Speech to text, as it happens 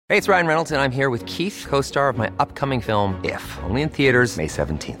Hey, it's Ryan Reynolds, and I'm here with Keith, co-star of my upcoming film, If, only in theaters May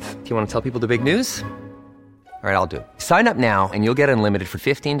 17th. Do you want to tell people the big news? All right, I'll do it. Sign up now and you'll get unlimited for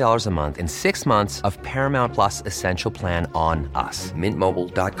 $15 a month and 6 months of Paramount Plus Essential Plan on us.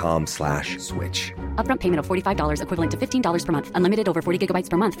 MintMobile.com/switch. Upfront payment of $45 equivalent to $15 per month. Unlimited over 40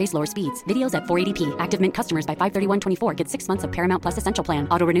 gigabytes per month. Face lower speeds. Videos at 480p. Active Mint customers by 531.24 get 6 months of Paramount Plus Essential Plan.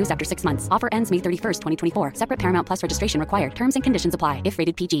 Auto renews after 6 months. Offer ends May 31st, 2024. Separate Paramount Plus registration required. Terms and conditions apply if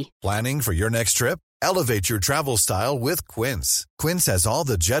rated PG. Planning for your next trip? Elevate your travel style with Quince. Quince has all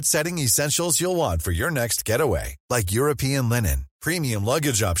the jet-setting essentials you'll want for your next getaway, like European linen, premium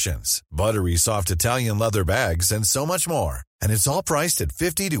luggage options, buttery soft Italian leather bags, and so much more. And it's all priced at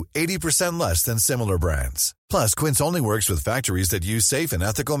 50 to 80% less than similar brands. Plus, Quince only works with factories that use safe and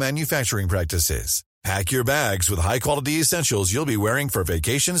ethical manufacturing practices. Pack your bags with high-quality essentials you'll be wearing for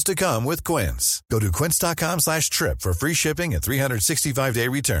vacations to come with Quince. Go to quince.com/trip for free shipping and 365-day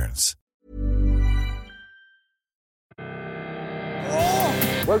returns.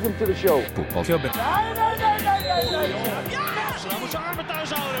 Welcome to the show. Voetbalclubben.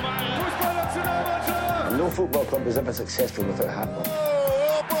 No football club is ever successful without a hat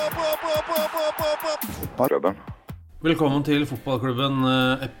on. Velkommen til fotballklubben,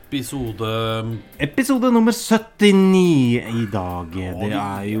 episode nummer 79 i dag. Det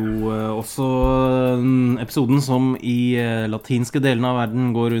jo også episoden som i latinske delen av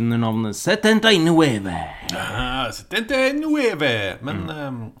verden går under navnet 79. Men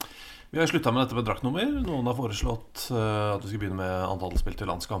vi har sluttet med dette med draktnummer. Noen har foreslått at vi skal begynne med antall spilte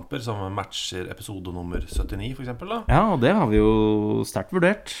landskamper som matcher episode nummer 79 for eksempel da. Ja, og det har vi jo sterkt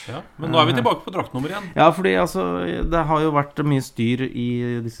vurdert. Ja, men nå er vi tilbake på draktnummer igjen. Ja, fordi altså, det har jo vært mye styr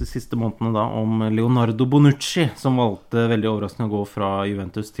i disse siste månedene da om Leonardo Bonucci, som valgte veldig overraskende å gå fra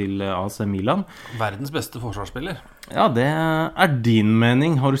Juventus til AC Milan. Verdens beste forsvarsspiller. Ja, det din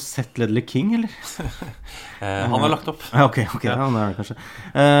mening. Har du sett Ledley King, eller? Han har lagt opp. Ja, ok, ja, det det kanskje.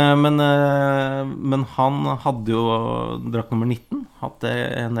 Men han hadde jo drakt nummer 19, hatt det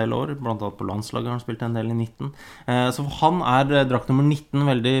en del år, blant annet på landslaget har han spilt en del i 19. Så for han drakt nummer 19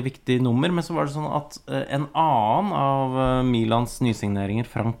 veldig viktig nummer, men så var det sånn at en annen av Milans nysigneringer,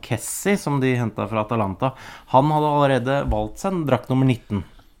 Frank Kessie, som de hentet fra Atalanta, han hadde allerede valgt seg en drakt nummer 19.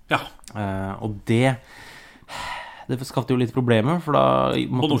 Ja. Og det skapte jo litt problemer, for da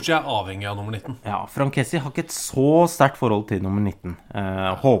Bonucci avhengig av nummer 19. Ja, Frank Kessie har ikke et så sterkt forhold til nummer 19.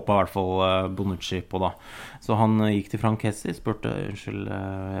 Håpet i hvert fall Bonucci på da. Så han gikk til Frank Kessie, spurte, unnskyld,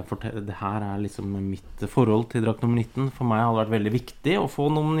 det her liksom mitt forhold til drakt nummer 19. For meg hadde det vært veldig viktig å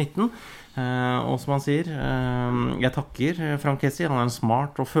få nummer 19. Og som han sier, jeg takker Frank Kessie, han en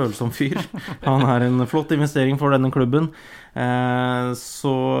smart og følsom fyr. Han en flott investering for denne klubben.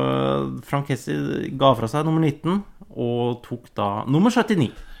 Så Frank Kessie ga fra seg nummer 19 og tok da nummer 79.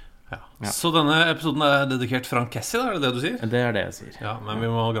 Ja. Så denne episoden dedikert Frank Kessie, da, det du sier? Det det jeg sier. Ja, men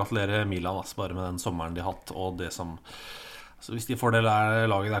vi må gratulere Milan bare med den sommeren de har hatt, og det som altså, hvis de får det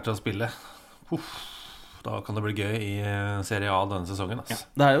laget der til å spille, da kan det bli gøy i Serie A denne sesongen. Ja,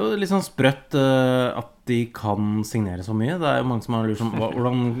 det jo litt sånn sprøtt at de kan signere så mye. Det jo mange som har lurt sånn,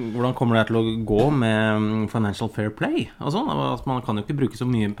 hvordan kommer det til å gå med Financial Fair Play og sånn? Altså, man kan jo ikke bruke så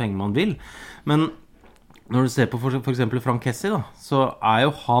mye penger man vil. Men når du ser på for eksempel Frank Kessie da, så jo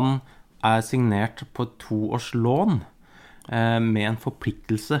han signert på et 2-års lån med en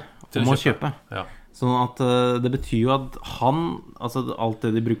forpliktelse om å kjøpe. Ja. Sånn at det betyr jo at han, altså alt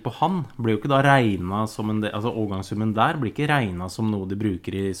det de bruker på han, blir jo ikke da regnet som en del, altså overgangssummen der blir ikke regnet som noe de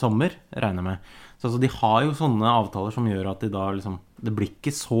bruker i sommer, regner med. Så altså, de har jo sånne avtaler som gjør at de da liksom, det blir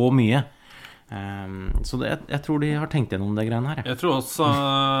ikke så mye. Så jeg tror de har tenkt gjennom det greiene her. Jeg tror også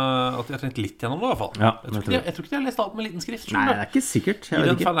at de har tenkt litt gjennom det i hvert fall. Ja, jeg tror ikke de har lest alt med liten skrift. Nei, det ikke sikkert. I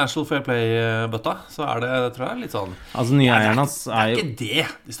den Financial Fair Play-bøtta så det, tror jeg, litt sånn altså nye eierne hans jo ikke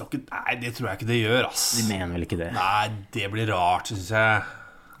det. Nei, det tror jeg ikke det gjør, ass. De mener vel ikke det. Nei, det blir rart, synes jeg.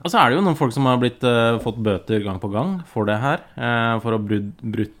 Og så det jo noen folk som har fått bøter gang på gang for det her, for å ha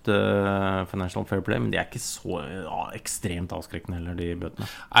brutt Financial Fair Play, men de ikke så ekstremt avskrekkende heller, de bøtene.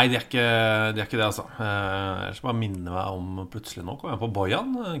 Nei, de er ikke det, altså. Jeg skal bare minne meg om plutselig nå, kom jeg på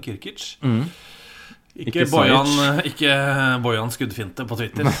Bojan Kirkic. Ikke Bojan skuddfinte på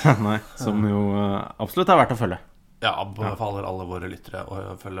Twitter. Nei, som jo absolutt vært å følge. Ja, anbefaler alle våre lyttere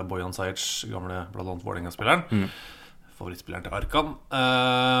å følge Bojan Sajic, gamle blant annet Vålerenga-spilleren. Favorittspilleren til Arkan.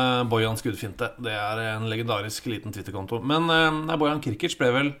 Bojan skuddfinte. Det en legendarisk liten Twitter-konto. Men Bojan Kirkic ble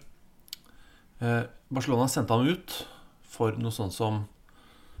vel Barcelona sendte han ut for noe sånt som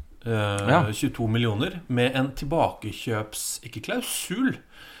 22 millioner med en ikke klausul,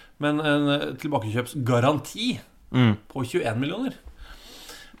 men en tilbakekjøpsgaranti på 21 millioner.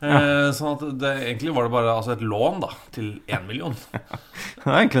 Sånn at egentlig var det bare et lån da, til 1 million. Det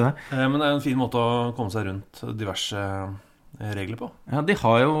er egentlig det. Men det en fin måte å komme seg rundt diverse regler på. Ja, de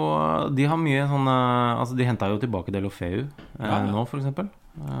har mye sånne. Altså de hentet jo tilbake Delofeu nå for eksempel.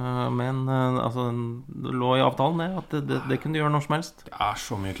 Men det lå i avtalen at det kunne de gjøre når som helst. Det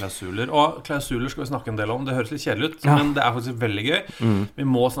så mye klausuler. Og klausuler skal vi snakke en del om. Det høres litt kjedelig ut, men det faktisk veldig gøy. Vi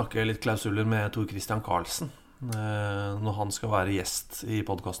må snakke litt klausuler med Tor Christian Karlsen når han skal være gjest i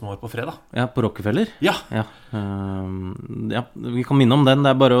podcasten vår på fredag. Ja, på Rockefeller? Ja. Vi kan minne om den. Det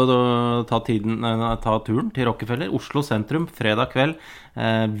er bare å ta turen til Rockefeller, Oslo sentrum, fredag kveld.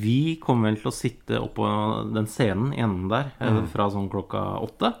 Vi kommer vel til å sitte oppå den scenen enden der fra sånn klokka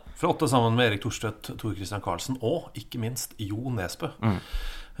 8. Fra 8 sammen med Erik Thorstvedt, Tor Christian Karlsen og ikke minst Jo Nesbø.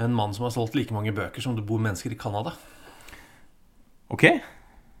 En mann som har solgt like mange bøker som det bor mennesker i Kanada. Ok.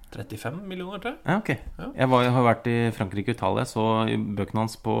 35 millioner til. Ja, ok. Jeg har vært i Frankrike og Italia, så bøkene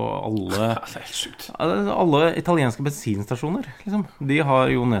hans på alle det er helt sykt. Alle italienske bensinstasjoner, liksom. De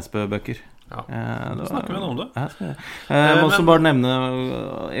har Jo Nesbø-bøker. Ja, da snakker vi om det. Jeg må også bare nevne,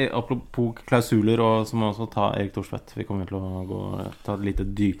 apropos klausuler, og så må jeg også ta Erik Thorstvedt. Vi kommer til å ta et lite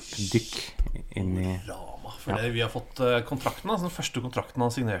dypdykk inn i drama, for vi har fått kontrakten. Den første kontrakten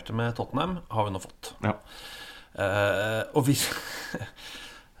han signerte med Tottenham har vi nå fått. Ja. Og vi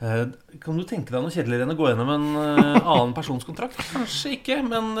kan du tenke deg noe kjedeligere enn å gå gjennom en annen persons kontrakt? Kanskje ikke,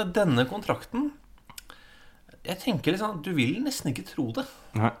 men denne kontrakten, jeg tenker liksom, du vil nesten ikke tro det.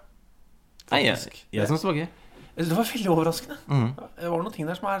 Nei, jeg synes det var gøy. Det var veldig overraskende. Det var noen ting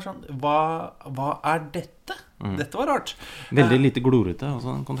der som sånn, hva dette? Dette var rart. Veldig lite glorete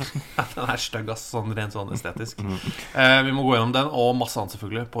også, den kontrakten. Den støgg, sånn, rent sånn estetisk. Vi må gå gjennom den, og masse annet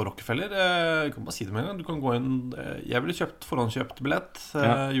selvfølgelig på Rockefeller. Jeg kan bare si det med en gang. Du kan gå inn. Jeg ville forhåndskjøpt billett.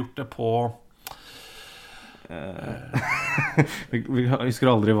 Gjort det på Vi husker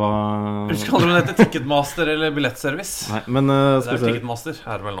aldri hva Jeg husker aldri om det heter Ticketmaster eller billettservice. Nei, men det Ticketmaster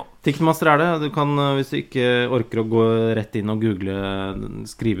det vel nå. Ticketmaster det. Du kan, hvis du ikke orker å gå rett inn og google,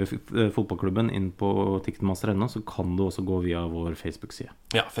 skrive fotballklubben inn på Ticketmaster.no, så kan du også gå via vår Facebook-side.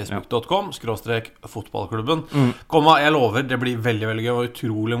 Ja, facebook.com/fotballklubben. Jeg lover, det blir veldig, veldig gøy. Det var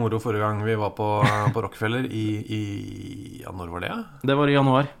utrolig moro forrige gang vi var på Rockefeller når var det? Det var i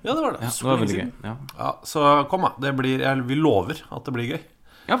januar. Ja, det var det. Det var veldig gøy. Ja, så kom da, vi lover at det blir gøy.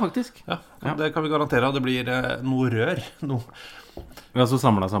 Ja, faktisk. Det kan vi garantere. Det blir noe rør. Vi har også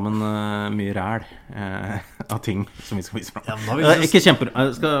samlet sammen mye ræl av ting som vi skal vise fram. Ikke kjemper.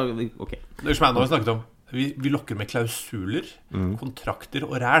 Ok. Det nå har vi snakket om. Vi lokker med klausuler, kontrakter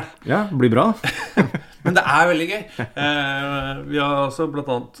og ræl. Ja, det blir bra. Men det veldig gøy. Vi har også blant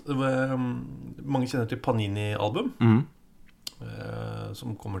annet mange kjenner til Panini-album.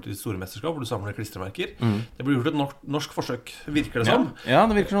 Som kommer til store mesterskap hvor du samler klistremerker. Det blir gjort et norsk forsøk, virker det som. Ja,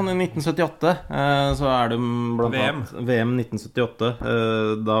 det virker sånn. I 1978 så det blant annet VM 1978.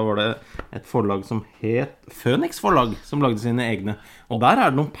 Da var det et forlag som het Phoenix Forlag, som lagde sine egne. Og der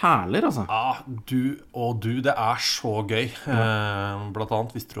det noen perler, altså. Ja, det så gøy. Blant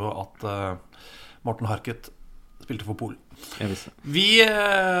annet visste du at Morten Harket spilte for Polen. Jeg visste.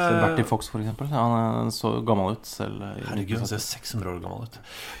 Bertil Fox for eksempel. Han så gammel ut selv. Herregud, han ser 600 år gammel ut.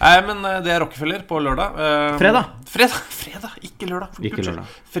 Men det Rockefeller på lørdag. Fredag, ikke lørdag.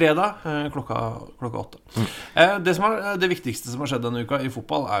 Fredag klokka 8. Det viktigste som har skjedd denne uka i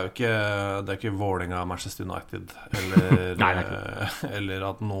fotball jo ikke, det ikke Vålerenga, Manchester United eller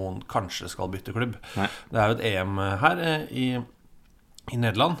at noen kanskje skal bytte klubb. Nei. Det jo et EM her i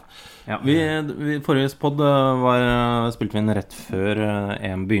Nederland. Ja, forrige podd spilte vi inn rett før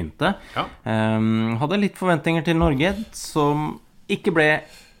EM begynte. Ja. Hadde litt forventninger til Norge som ikke ble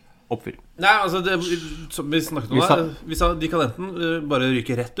oppfylt. Nei, som vi snakket om hvis de kan enten bare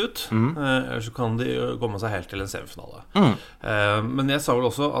ryke rett ut, eller så kan de komme seg helt til en semifinale. Men jeg sa vel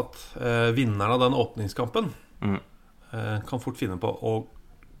også at vinneren av den åpningskampen kan fort finne på å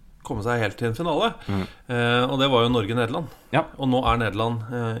komme seg helt til en finale. Og det var jo Norge-Nederland. Ja. Og nå Nederland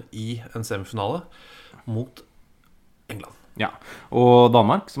i en semifinale mot England. Ja, og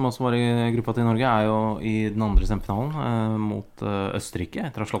Danmark, som også var i gruppa til Norge, jo i den andre semifinalen mot Østerrike,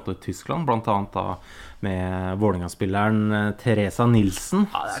 etter å ha slått ut Tyskland, blant annet da med Vålerenga-spilleren Teresa Nilsen,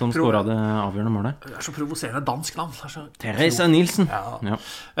 som skåret det avgjørende målet. Det så provoserende dansk navn. Teresa Nilsen. Ja.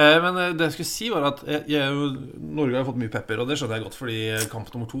 Men det jeg skulle si var at Norge har fått mye pepper, og det skjønner jeg godt, fordi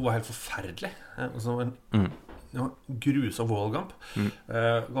kamp nummer 2 var helt forferdelig. Det var en grusom fotballkamp.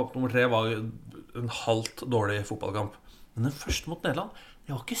 Kamp nummer 3 var en halvt dårlig fotballkamp. Men den første mot Nederland,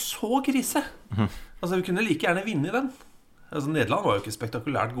 det var ikke så krise. Vi kunne like gjerne vinne i den. Nederland var jo ikke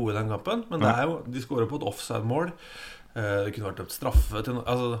spektakulært gode i den kampen, men de skårer på et offside-mål Det kunne vært dømt straffe til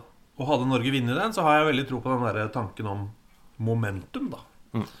altså, og hadde Norge vunnet den, så har jeg veldig tro på den der tanken om momentum da.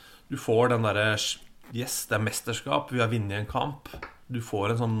 Du får den der yes, det mesterskap, vi har vunnet en kamp. Du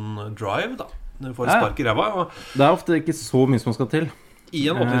får en sånn drive da. Du får en spark i ræva Det ofte ikke så mye som skal til. I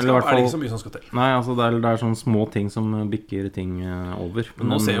en åpningskamp det ikke så mye som skal til. Nei, altså det er sånne små ting som bikker ting over.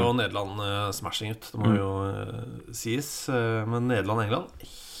 Nå ser jo Nederland smashing ut. Det må jo sies. Men Nederland-England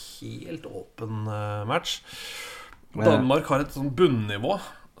helt åpen match. Danmark har et sånn bunnivå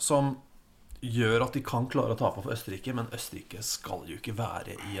som gjør at de kan klare å tape for Østerrike. Men Østerrike skal jo ikke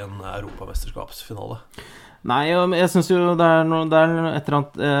være i en europamesterskapsfinale. Nei, jeg synes jo det er et eller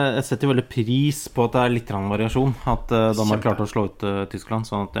annet jeg setter jo veldig pris på at det er litt variasjon. At Danmark klarte å slå ut Tyskland.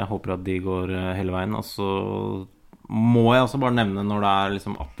 Sånn at jeg håper at de går hele veien. Og så må jeg også bare nevne når det er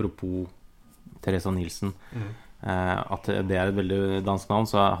liksom apropos Teresa Nielsen at det er et veldig dansk navn.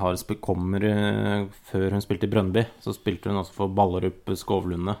 Så kommer før hun spilte i Brøndby, så spilte hun også for Ballerup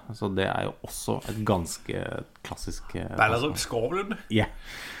Skovlunde. Så det er jo også et ganske klassisk Ballerup Skovlunde? Ja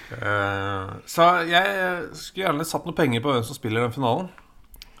Så jeg skulle gjerne satt noe penger på hvem som spiller den finalen.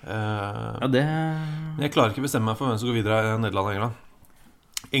 Ja, det Men jeg klarer ikke bestemme meg for hvem som går videre i Nederland og England.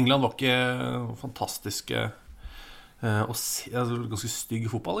 England var ikke fantastiske ganske stygg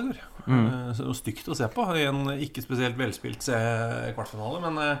fotball i går. Så det var stygt å se på i en ikke spesielt velspilt kvartfinale,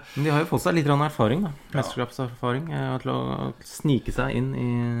 men de har jo fått seg litt erfaring da. Mesterskapserfaring til å snike seg inn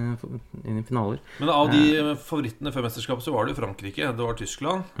i finaler. Men av de favorittene før mesterskapet så var det jo Frankrike, det var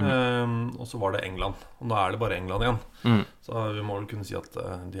Tyskland og så var det England. Og nå er det bare England igjen. Så vi må vel kunne si at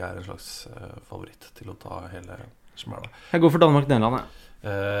de er en slags favoritt til å ta hele smæla. Jeg går for Danmark-Nederland,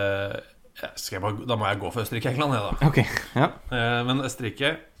 da må jeg gå for Østerrike-England da. Ok, ja. Men Østerrike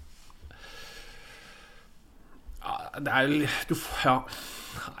det er jo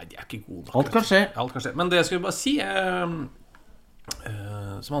Nei, de er ikke gode nok. Alt kan skje. Men det jeg skulle bare si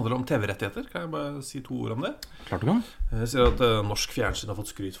som handler om TV-rettigheter. Kan jeg bare si 2 ord om det? Klart du kan. Jeg sier at norsk fjernsyn har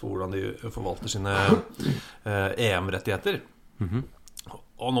fått skryt for hvordan de forvalter sine EM-rettigheter.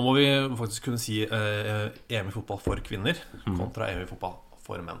 Og nå må vi faktisk kunne si EM i fotball for kvinner kontra EM i fotball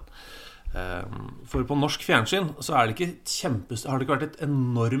for menn. For på norsk fjernsyn så har det ikke vært et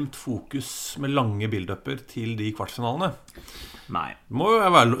enormt fokus med lange build-upper til de kvartfinalene. Nei. Det må jo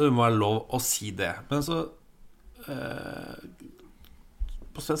være lov å si det. Men så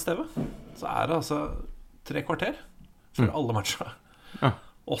på svensk TV så er det altså 3 kvarter for alle matcher.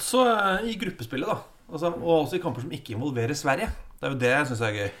 Også i gruppespillet da. Og også i kamper som ikke involverer Sverige. Det er jo det jeg synes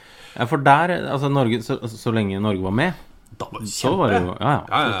er gøy. Ja, for der, altså Norge, så lenge Norge var med da var det så var det jo,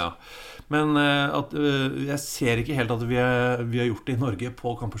 ja. Men jeg ser ikke helt at vi har gjort det i Norge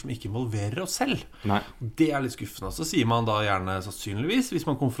på kamper som ikke involverer oss selv. Nei. Det er litt skuffende. Så sier man da gjerne sannsynligvis, hvis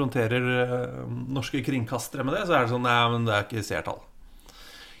man konfronterer norske kringkastere med det, så er det sånn, nei, men det er ikke seertall.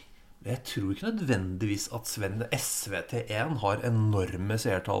 Jeg tror ikke nødvendigvis at SVT1 har enorme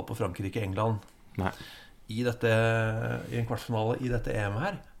seertall på Frankrike-England i en kvartfinale i dette EM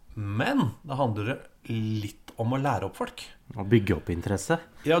her. Men det handler litt om å lære opp folk. Og bygge opp interesse.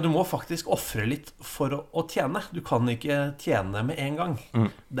 Ja, du må faktisk offre litt for å tjene. Du kan ikke tjene med en gang.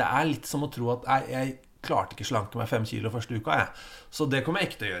 Det er litt som å tro at jeg klarte ikke slanke meg 5 kilo første uka, så det kommer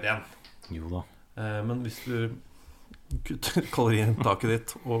jeg ikke til å gjøre igjen. Jo da. Men hvis du kutter kaloriinntaket ditt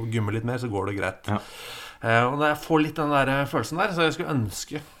og gummer litt mer, så går det greit. Og jeg får litt den der følelsen der, så jeg skulle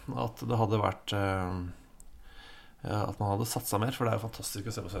ønske at det hadde vært at man hadde satt seg mer, for det er jo fantastisk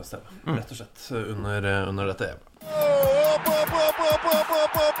å se på svensk TV, rett og slett, under dette EM.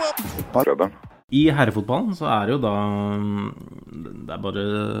 I herrefotballen så er det jo da det er bare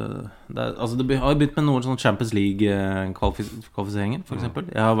altså det har begynt med noen sånn Champions League-kvalifiseringer, for eksempel.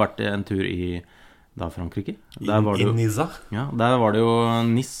 Jeg har vært en tur i Frankrike. I Niza? Ja, der var det jo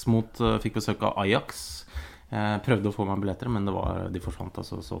Nice fikk besøk av Ajax. Jeg prøvde å få meg billetter, men de forsvant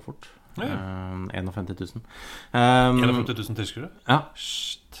altså så fort. 51 000 51 000 tyskere? Ja.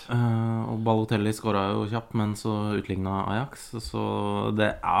 Og Balotelli skåret jo kjapt, men så utlignet Ajax. Så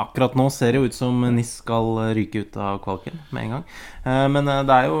akkurat nå ser det jo ut som Nice skal ryke ut av kvalken med en gang. Men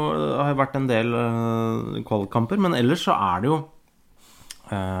det har jo vært en del kvalkamper. Men ellers så er det jo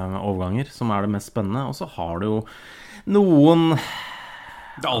overganger som er det mest spennende. Og så har det jo noen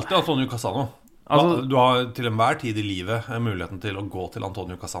Det er alltid Antonio Cassano. Du har til enhver tid i livet muligheten til å gå til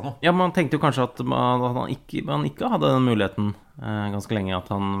Antonio Cassano. Ja, man tenkte jo kanskje at han ikke hadde den muligheten ganske lenge, at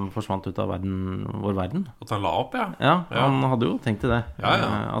han forsvant ut av vår verden. At han la opp, Ja, han hadde jo tenkt til det.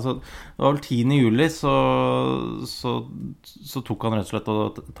 Altså, det var vel 10. juli så tok han rett og slett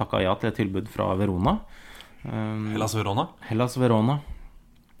og takket ja til et tilbud fra Verona. Hellas Verona.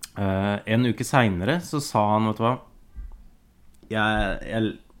 En uke senere så sa han, vet du hva,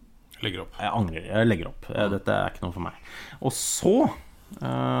 Jeg Legger opp. Jeg angrer, jeg legger opp. Dette er ikke noe for meg. Og så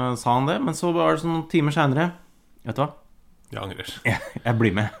sa han det, men så var det sånn noen timer senere. Vet du hva? Jeg angrer. Jeg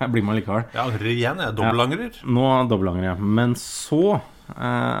blir med likevel. Jeg angrer igjen, jeg dobbelangrer. Nå dobbelangrer jeg. Men så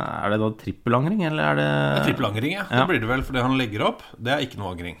er det da trippelangring, eller er det Det er trippelangring, ja. Det blir det vel, fordi han legger opp. Det er ikke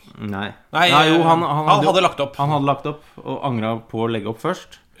noe angring. Nei, jo, han hadde lagt opp. Han hadde lagt opp og angret på å legge opp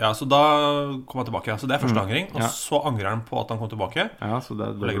først. Ja, så da kom han tilbake. Så det er første angring. Og så angrer han på at han kom tilbake. Ja, så det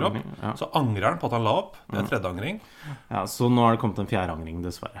er legger opp. Ja. Så angrer han på at han la opp. Det er tredje angring. Ja, så nå har det kommet en fjerde angring,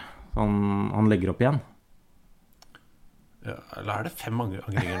 dessverre. Han legger opp igjen. Ja, eller er det 5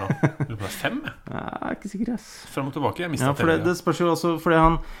 angringer nå? Eller det er 5? Jeg er ikke sikker, yes. Frem og tilbake, jeg mistet for det spørs jo også. Fordi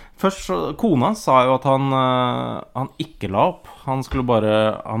først kona sa jo at han ikke la opp. Han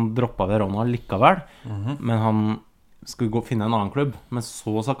droppet Verona likevel. Men han skulle gå og finne en annen klubb. Men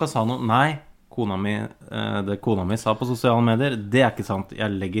så sa Casano nei, det kona mi sa på sosiale medier, det er ikke sant, jeg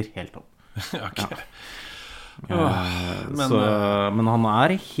legger helt opp. Okay. Men han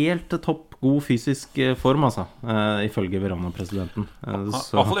er i helt topp god fysisk form, altså, ifølge Verona-presidenten. I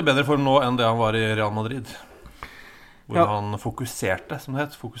hvert fall i bedre form nå enn det han var i Real Madrid, hvor han fokuserte, som det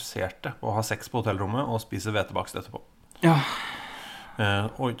het, på å ha sex på hotellrommet og spise hvetebakst etterpå.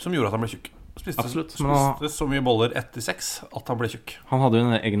 Og som gjorde at han ble tjukk. Spiste så mye boller etter 6 at han ble tjukk. Han hadde jo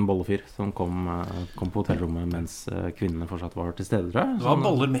en egen bollefyr som kom på hotellrommet mens kvinnene fortsatt var til stede, tror jeg. Det var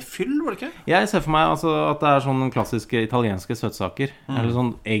boller med fyll, var det ikke? Jeg ser for meg at det er sånne klassiske italienske søtsaker. Eller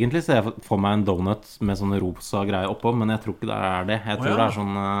sånn, egentlig ser jeg for meg en donut med sånne rosa greier oppå, men jeg tror ikke det er det. Jeg tror det er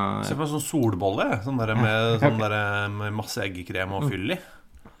sånn Se for meg sånn solbolle med masse eggekrem og fyll i.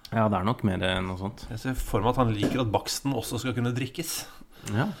 Ja, det er nok mer noe sånt. Jeg ser for meg at han liker at baksten også skal kunne drikkes.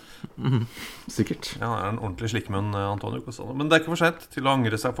 Ja, sikkert. Ja, han er en ordentlig slikmunn, Antonio Cossano. Men det er ikke for sent til å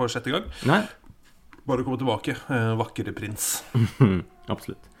angre seg for 6. gang. Nei. Bare komme tilbake, vakre prins.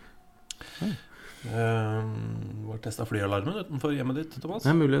 Absolutt. Var testet flyalarmen utenfor hjemmet ditt, Thomas?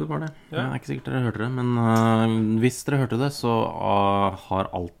 Det er mulig det var det. Det er ikke sikkert dere hørte det. Men hvis dere hørte det, så har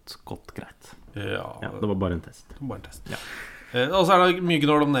alt gått greit. Ja, det var bare en test. Ja. Og så er det mye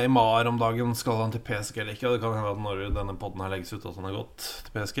gnål om Neymar om dagen. Skal han til PSG eller ikke? Det kan hende at når denne podden her legges ut at han har gått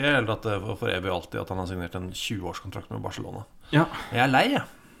til PSG, eller at det for evig alltid at han har signert en 20-årskontrakt med Barcelona. Ja. Jeg er lei, jeg.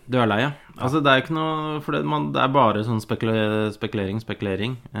 Du er lei, ja. Altså det er ikke noe, for det er bare sånn spekulering.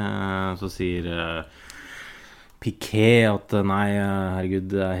 Så sier Piqué at nei, herregud,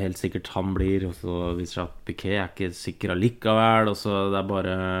 det er helt sikkert han blir. Og så viser seg at Piqué er ikke sikker allikevel. Og så det er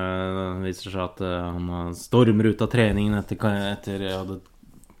bare viser seg at han stormer ut av treningen etter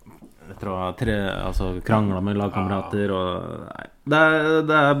å ha kranglet med lagkamerater. Og det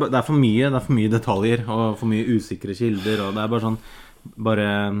er for mye detaljer og for mye usikre kilder. Og det er bare sånn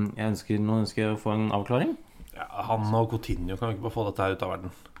nå ønsker jeg å få en avklaring. Ja, han og Coutinho kan ikke bare få dette her ut av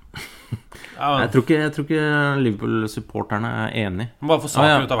verden. Jeg tror ikke Liverpool-supporterne er enig. Bare få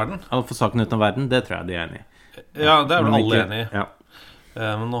saken ut av verden? Ja, få saken ut av verden, det tror jeg de er enig i. Ja, det er vel alle enig i.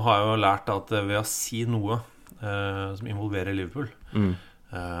 Men nå har jeg jo lært at ved å si noe som involverer Liverpool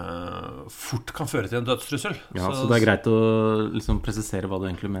fort kan føre til en dødstrussel. Ja, så det er greit å liksom presisere hva du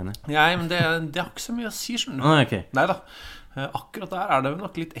egentlig mener. Ja, men det har ikke så mye å si, skjønner du. Okay. Neida. Akkurat der er det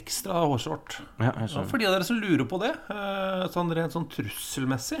nok litt ekstra hårsårt. For de av dere som lurer på det, rent sånn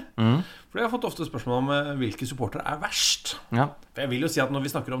trusselmessig. For jeg har fått ofte spørsmål om hvilke supportere er verst. For jeg vil jo si at når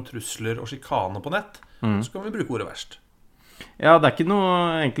vi snakker om trusler og sjikane på nett, så kan vi bruke ordet verst. Ja, det er ikke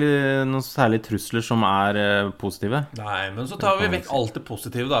noe særlig trusler som er positive. Nei, men så tar vi vekk alt det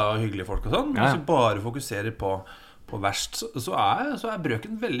positive da, og hyggelige folk og sånn. Hvis vi bare fokuserer på verst, så er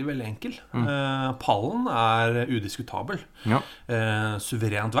brøken veldig, veldig enkel. Pallen er udiskutabel.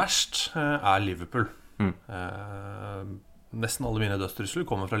 Suverent verst er Liverpool. Nesten alle mine dødstrusler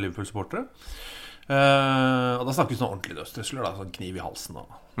kommer fra Liverpool-supportere. Og da snakker vi sånn ordentlige dødstrusler, sånn kniv i halsen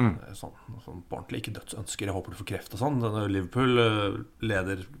og sånn på ordentlig, ikke dødsønsker, jeg håper du får kreft og sånn. Liverpool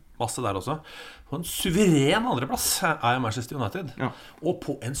leder masse der også. På en suveren andreplass er Manchester United, og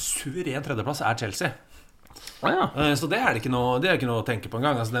på en suveren tredjeplass er Chelsea. Så det er ikke noe å tenke på en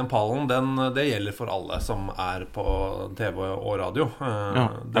gang. Den pallen, det gjelder for alle som er på TV og radio.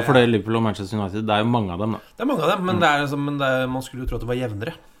 For det er Liverpool og Manchester United. Det er jo mange av dem da. Det er mange av dem, men man skulle jo tro at det var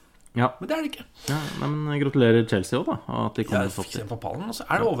jevnere. Men det er det ikke. Men gratulerer Chelsea også da, at de kommer fikk den på pallen. Og så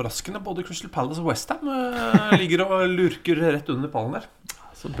er det overraskende, både Crystal Palace og West Ham ligger og lurker rett under pallen der.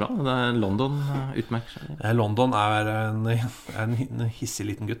 Så bra, det er London utmerker seg. London er en hissig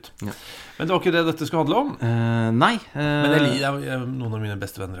liten gutt. Ja. Men det var ikke det dette skulle handle om. Nei. Men jeg noen av mine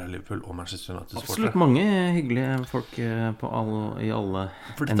beste venner er Liverpool og Manchester United. Absolutt mange hyggelige folk i alle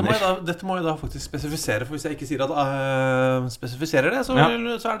for dette må jeg da faktisk spesifisere. For hvis jeg ikke sier at spesifiserer det, så er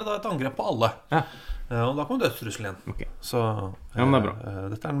det da et angrep på alle. Ja. Og da kommer dødstrussel igjen. Okay. Så men det er bra.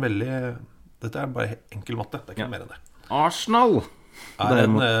 Dette er bare enkel matte. Det er ikke mer enn det. Arsenal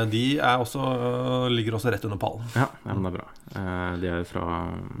de ligger også rett under pallen. Ja, men det er bra. De er jo fra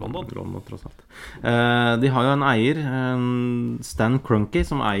London tross alt. De har jo en eier, Stan Kroenke,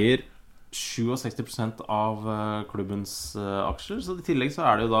 som eier 67% av klubbens aksjer. Så i tillegg så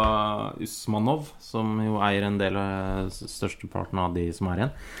er det jo da Usmanov, som jo eier en del av størsteparten av de som er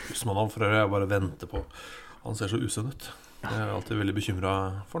igjen. Usmanov for øvrig jeg bare venter på. Han ser så usunn ut. Jeg er alltid veldig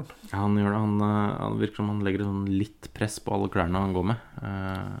bekymret for han. Ja, han gjør det. Han virker som han legger sånn litt press på alle klærne han går med.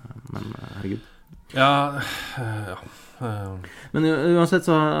 Men herregud. Ja. Men uansett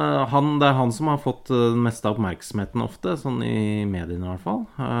så det er han som har fått den meste av oppmerksomheten ofte, sånn i mediene i hvert fall.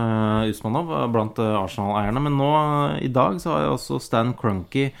 Usmanov blant Arsenal-eierne. Men nå, i dag, så har jo også Stan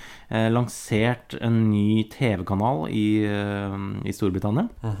Kroenke lansert en ny TV-kanal i Storbritannia.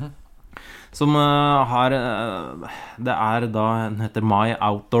 Som har det er da den heter My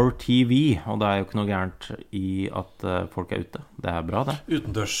Outdoor TV. Og det er jo ikke noe gærent i at folk er ute. Det er bra, det.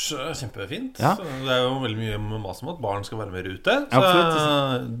 Utendørs kjempefint. Ja. Så det er jo veldig mye mas om at barn skal være mer ute. Så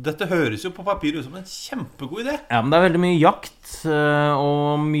dette høres jo på papir ut som en kjempegod idé. Ja, men det er veldig mye jakt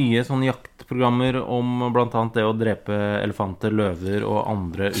og mye sånn jaktprogrammer om blant annet det å drepe elefanter, løver og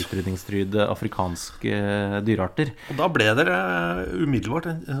andre utrydningstruede afrikanske dyrearter. Og da ble det umiddelbart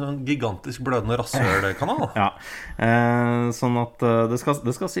en sånn gigantisk blødende rasshølkanal. Ja, sånn at det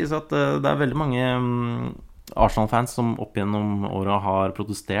skal sies at det er veldig mange Arsenal-fans som opp gjennom året har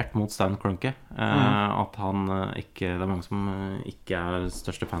protestert mot Stan Kroenke. At han ikke, det er mange som ikke er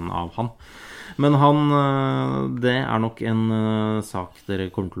største fan av han. Men det er nok en sak dere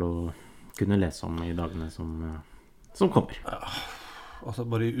kommer til å kunne lese om i dagene som kommer. Ja, altså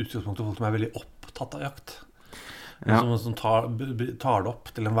bare i utgangspunktet folk som er veldig opptatt av jakt. Ja. Som tar det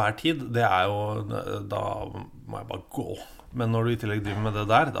opp til enhver tid. Det er jo da må jeg bare gå. Men når du i tillegg driver med det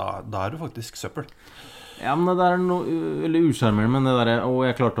der, da er du faktisk søppel. Ja, men det der er noe veldig usjarmerende. Men det der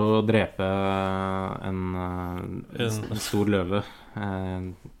jeg klarte å drepe en stor løve.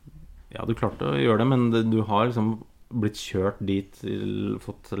 Ja, du klarte å gjøre det, men du har liksom blitt kjørt dit,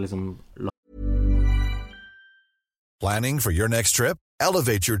 fått liksom. Planning for your next trip?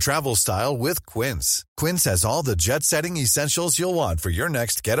 Elevate your travel style with Quince. Quince has all the jet-setting essentials you'll want for your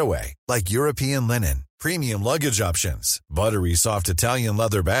next getaway, like European linen, premium luggage options, buttery soft Italian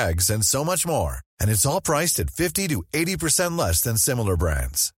leather bags, and so much more. And it's all priced at 50 to 80% less than similar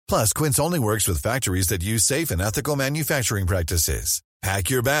brands. Plus, Quince only works with factories that use safe and ethical manufacturing practices.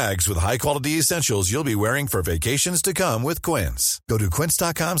 Pack your bags with high-quality essentials you'll be wearing for vacations to come with Quince. Go to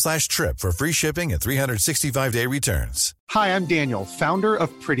quince.com/trip for free shipping and 365-day returns. Hi, I'm Daniel, founder of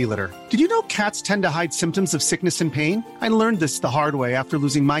Pretty Litter. Did you know cats tend to hide symptoms of sickness and pain? I learned this the hard way after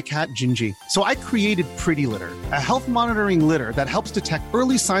losing my cat, Gingy. So I created Pretty Litter, a health monitoring litter that helps detect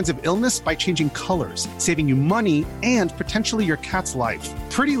early signs of illness by changing colors, saving you money and potentially your cat's life.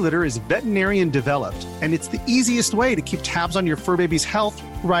 Pretty Litter is veterinarian developed, and it's the easiest way to keep tabs on your fur baby's health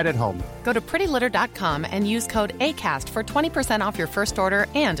right at home. Go to prettylitter.com and use code ACAST for 20% off your first order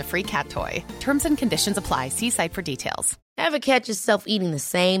and a free cat toy. Terms and conditions apply. See site for details. Ever catch yourself eating the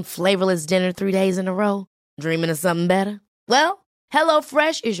same flavorless dinner 3 days in a row? Dreaming of something better? Well,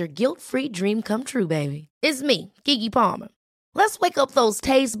 HelloFresh is your guilt-free dream come true, baby. It's me, Keke Palmer. Let's wake up those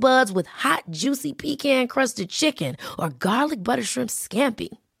taste buds with hot, juicy pecan-crusted chicken or garlic butter shrimp scampi.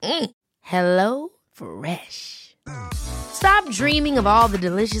 Hello Fresh. Stop dreaming of all the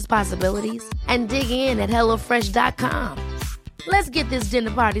delicious possibilities and dig in at HelloFresh.com. Let's get this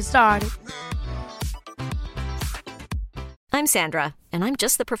dinner party started. I'm Sandra, and I'm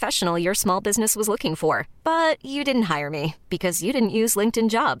just the professional your small business was looking for. But you didn't hire me because you didn't use LinkedIn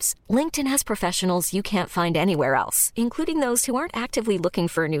Jobs. LinkedIn has professionals you can't find anywhere else, including those who aren't actively looking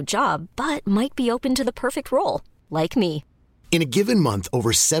for a new job, but might be open to the perfect role, like me. In a given month,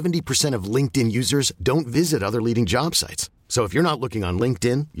 over 70% of LinkedIn users don't visit other leading job sites. So if you're not looking on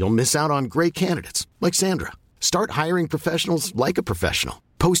LinkedIn, you'll miss out on great candidates, like Sandra. Start hiring professionals like a professional.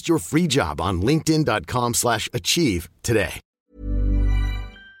 Post your free job on linkedin.com/achieve today.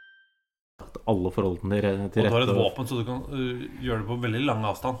 Alle forholdene til rette. Og du har et våpen, så du kan gjøre det på veldig lang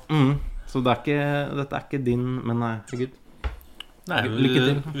avstand. Så dette er ikke din, men nei, herregud. Nei,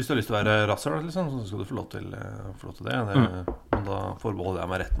 hvis du har lyst til å være rasshøl, liksom, så skal du få lov til det. men da forbeholder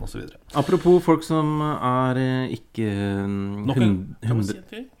jeg meg retten og så videre. Apropos folk som ikke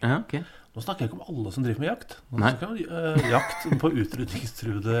Ja, ok. Nå snakker jeg ikke om alle som driver med jakt. Nå snakker jeg om jakt på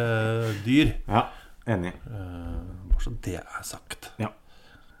utrydningstruede dyr. Ja, enig. Bare så det sagt. Ja.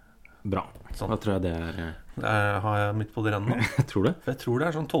 Bra. Sånn. Da tror jeg det har jeg midt på det rennet nå? Jeg tror det. For jeg tror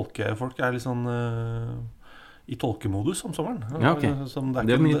det sånn folk litt sånn i tolkemodus om sommeren. Ja, ok.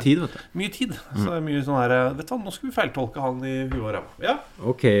 Det er mye tid, vet du. Mye tid. Så det er mye sånn her, vet du hva, nå skal vi feiltolke han i huet og ræva. Ja.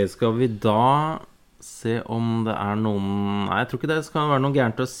 Ok, skal vi da se om det noen... Nei, jeg tror ikke det skal være noe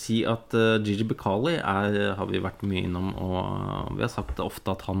gærent å si at Gigi Becali har vi vært mye innom, og vi har sagt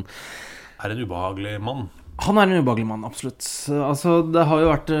ofte at han en ubehagelig mann. Han en ubehagelig mann, absolutt. Altså, det har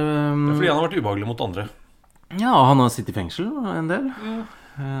jo vært Det fordi han har vært ubehagelig mot andre. Ja, han har sittet i fengsel en del,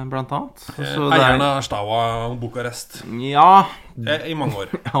 blant annet. Eieren av Steaua Bukarest. Ja. I mange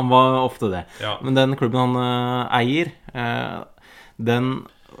år. Han var ofte det. Ja. Men den klubben han eier,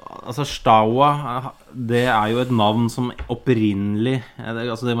 altså Steaua, det jo et navn som opprinnelig,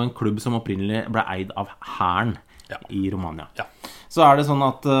 altså det var en klubb som opprinnelig ble eid av hæren i Romania. Ja. Så det sånn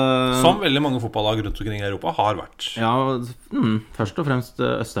at som veldig mange fotballag rundt omkring i Europa har vært. Ja, først og fremst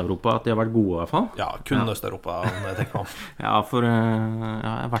Øst-Europa, at de har vært gode i hvert fall. Ja, kun Øst-Europa, jeg tenker om. Ja, for jeg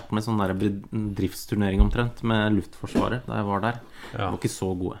har vært med sånn der driftsturnering omtrent med Luftforsvaret da jeg var der. De var ikke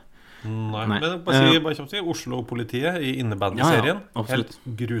så gode. Nei. Men bare kjapt si Oslo-politiet i innebandy-serien. Helt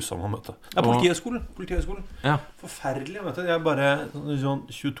grusom å møte. Det Politihøgskolen. Ja. Forferdelig å møte. De bare sånn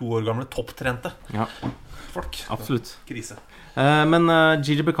 22 år gamle topptrente folk. Absolutt. Krise. Men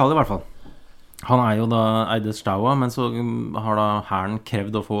Gigi Becali i hvert fall, han jo da eide Steaua, men så har da hæren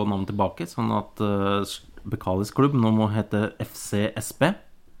krevd å få navnet tilbake, sånn at Becalis klubb nå må hete FCSB,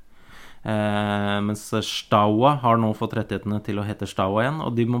 mens Steaua har nå fått rettighetene til å hete Steaua igjen,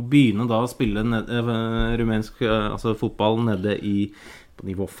 og de må begynne da å spille rumensk fotball nede på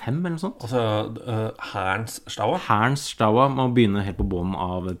nivå 5 eller noe sånt. Altså Hærens Steaua? Hærens Steaua må begynne helt på bånden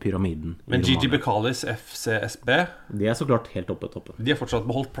av pyramiden. Men Gigi Becalis FCSB, de så klart helt oppe i toppen. De har fortsatt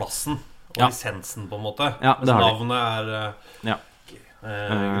beholdt plassen og lisensen på en måte. Ja, det har de.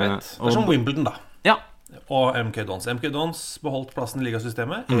 Navnet greit. Det som Wimbledon da. Ja. Og MK Dons beholdt plassen i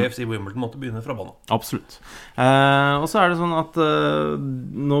ligasystemet. EFC Wimbledon måtte begynne fra bånda. Absolutt. Og så det sånn at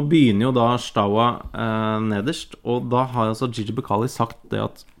nå begynner jo da Steaua nederst, og da har altså Gigi Becali sagt det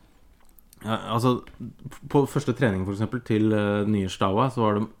at altså på første trening for eksempel til nye Steaua så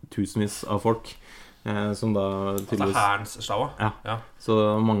var det tusenvis av folk som da tydeligvis Hærens Steaua? Ja.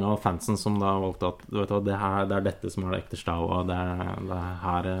 Så mange av fansen som da valgte at vet du, det dette som det ekte Steaua, det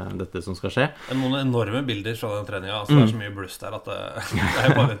her dette som skal skje. Det noen enorme bilder fra den treningen. Altså, det så mye bluss der at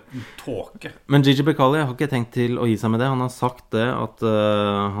det bare tåke. Men Gigi Becali har ikke tenkt til å gi seg med det. Han har sagt det at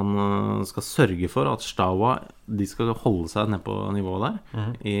han skal sørge for at Steaua de skal holde seg ned på nivået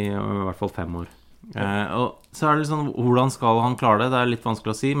der i hvert fall 5 år. Og så det sånn, hvordan skal han klare det? Det litt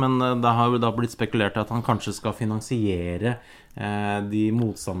vanskelig å si, men det har jo da blitt spekulert at han kanskje skal finansiere de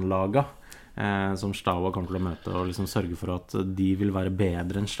motstandlaga som Steaua kommer til å møte, og liksom sørge for at de vil være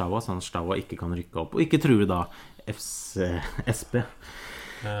bedre enn Steaua, sånn at Steaua ikke kan rykke opp, og ikke true da FCSB.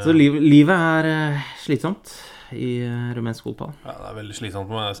 Så livet slitsomt i rumensk fotball. Ja, det veldig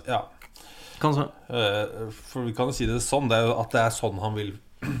slitsomt, men ja. Kanskje. For vi kan jo si det sånn, det jo at det sånn han vil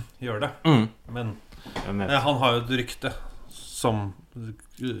gjør det. Men han har jo et rykte som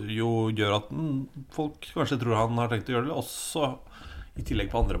jo gjør at folk kanskje tror han har tenkt å gjøre det, også i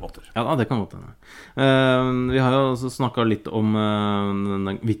tillegg på andre måter. Ja, det kan godt hende. Vi har jo også snakket litt om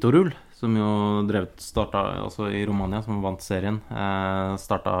Vitorul, som jo startet altså i Romania, som vant serien,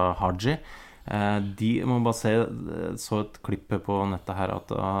 startet Hagi. De må bare så et klipp på nettet her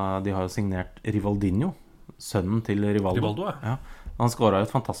at de har jo signert Rivaldinho, sønnen til Rivaldo, ja. Han skåret jo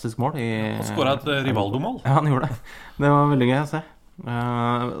et fantastisk mål Han skåret et Rivaldo-mål? Ja, han gjorde det. Det var veldig gøy å se.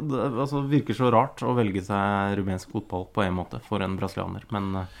 Det virker så rart å velge seg rumensk fotball på en måte for en brasilianer,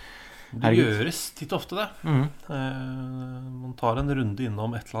 men det gjøres titt ofte det. Man tar en runde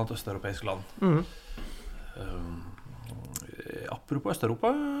innom et eller annet østeuropeisk land. Apropos Østeuropa.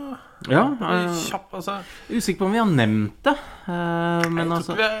 Ja, kjapp, altså. Usikker på om vi har nevnt det, men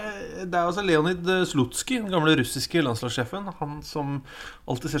altså det altså Leonid Slutskij, den gamle russiske landslagssjefen. Han som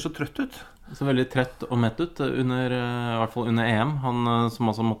alltid ser så trøtt ut. Så veldig trett og mett ut i hvert fall under EM. Han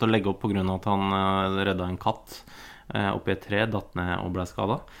som altså måtte legge opp på grunn av at han reddet en katt oppi et tre, datt ned og ble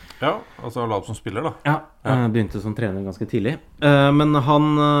skadet. Ja, altså la opp som spiller da. Ja, begynte som trener ganske tidlig. Men han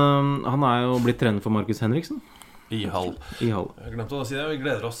jo blitt trener for Markus Henriksen I Hall. Jeg glemte å si det. Vi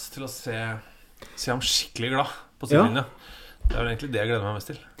gleder oss til å se ham skikkelig glad på sidelinja. Det vel egentlig det jeg gleder meg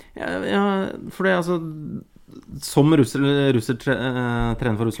mest til. Ja, for det altså som russer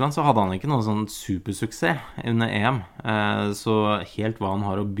trener for Russland, så hadde han ikke noen sånn supersuksess under EM. Så helt hva han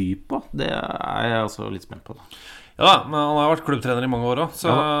har å by på, det jeg altså litt spent på da. Ja, men han har vært klubbtrener i mange år også,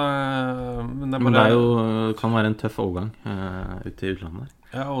 så men det er jo, kan være en tøff overgang ute i utlandet der.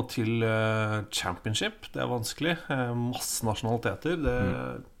 Ja, og til championship, det vanskelig. Masse nasjonaliteter, det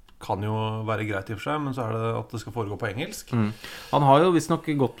kan jo være greit i og for seg, men så det at det skal foregå på engelsk. Han har jo visst nok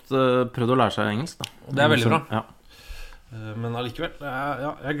prøvd å lære seg engelsk da. Det veldig bra. Ja. Men allikevel,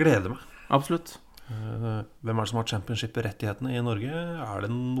 jeg gleder meg. Absolutt. Hvem det som har championship-rettighetene i Norge? Det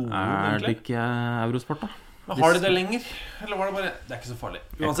noe egentlig? Det ikke Eurosport da? Har de det lenger? Eller var det bare... Det ikke så farlig.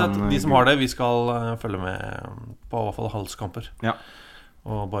 Uansett, de som har det, vi skal følge med på I hvert fall halskamper. Ja.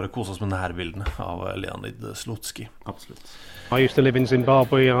 Og bare kose oss med nærbildene av Leonid Slutsky. Absolutt. I used to live in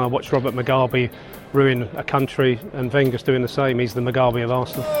Zimbabwe and I watched Robert Mugabe ruin a country and Wenger's doing the same. He's the Mugabe of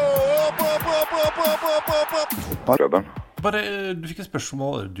Arsenal. Bare, du fikk et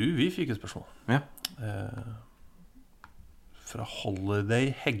spørsmål. Vi fikk et spørsmål. Ja. Fra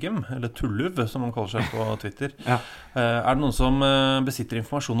Holiday Heggem, eller Tulluv, som han kaller seg på Twitter. Ja. Det noen som besitter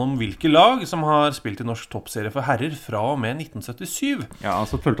informasjon om hvilke lag som har spilt i norsk toppserie for herrer fra og med 1977? Ja,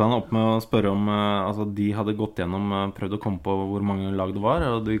 så følte han opp med å spørre om altså de hadde gått gjennom, prøvd å komme på hvor mange lag det var,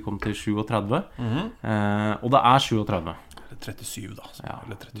 og de kom til 37. Og det 37. 37 da,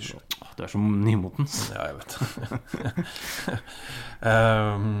 eller 37. Du så nymotens. Ja, jeg vet.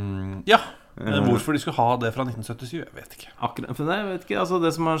 Ja. Hvorfor de skulle ha det fra 1977, jeg vet ikke. Akkurat, for det, jeg vet ikke, altså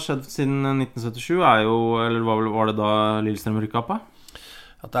det som har skjedd siden 1977 jo, eller var det da Lillestrøm rykket opp?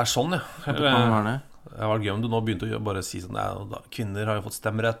 At det sånn, ja. Det kan være det. Det var gøy om du nå begynte å bare si sånn, kvinner har jo fått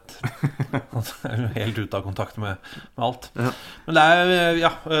stemmerett. Det jo helt ute av kontakt med alt. Ja. Men det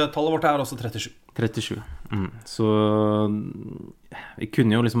tallet vårt også 37. 37. Så vi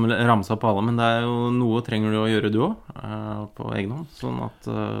kunne jo liksom ramse på alle, men det jo noe trenger du å gjøre du også, på egen hånd, sånn at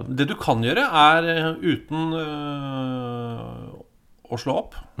det du kan gjøre uten å slå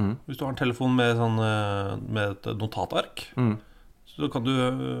opp. Hvis du har en telefon med, med et notatark, så kan du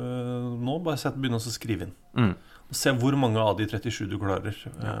nå bare begynne å skrive inn og se hvor mange av de 37 du klarer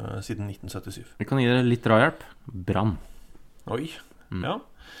siden 1977. Vi kan gi deg litt drahjelp. Brann. Oi, ja.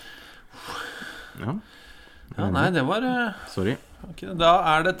 Nei, det var sorry. Okay,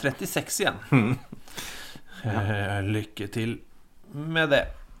 da det 36 igjen. Lykke til med det.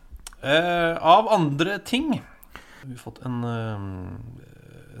 Av andre ting vi har fått et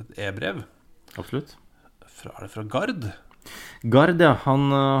e-brev. Absolutt. Det fra Gard? Gard, ja, han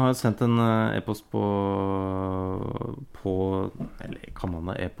har sendt en e-post på eller kan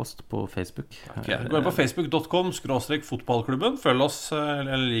man e-post på Facebook. Okay, gå inn på facebook.com/fotballklubben. Følg oss,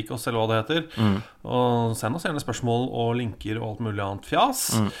 eller lik oss, eller hva det heter. Og send oss gjerne spørsmål og linker og alt mulig annet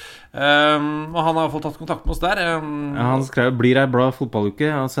fjas. Og han har fått tatt kontakt med oss der. Ja, han skrev, blir ei bra fotballuke,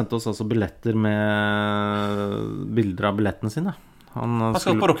 og sendte oss altså billetter med bilder av billettene sine. Han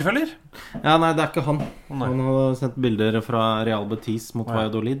skal på Rockefeller? Ja, nei, det ikke han. Han hadde sendt bilder fra Real Betis mot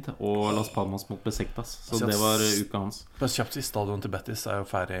Valladolid og Las Palmas mot Besiktas. Så det var uka hans. Bare kjapt i stadion til Betis jo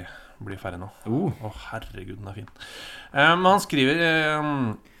ferdig, blir ferdig nå. Herregud, den fin. Men han skriver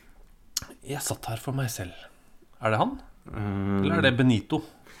jeg satt her for meg selv. Det han? Eller det Benito?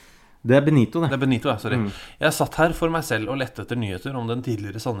 Det Benito, det. Det Benito, sorry. Jeg satt her for meg selv og lette etter nyheter om den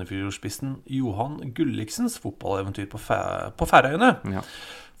tidligere Sandefjord-spissen Johan Gulliksens fotballeventyr på Færøyene. Ja.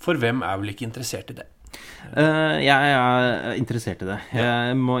 For hvem vel ikke interessert i det? Jeg interessert i det.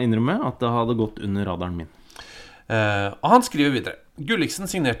 Jeg må innrømme at det hadde gått under radaren min. Og han skriver videre. Gulliksen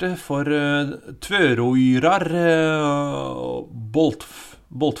signerte for Tvøroyrar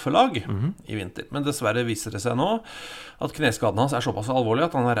Boltforlag i vinter. Men dessverre viser det seg nå at kneskaden hans såpass alvorlig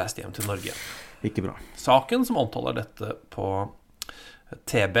at han har reist hjem til Norge. Ikke bra. Saken som omtaler dette på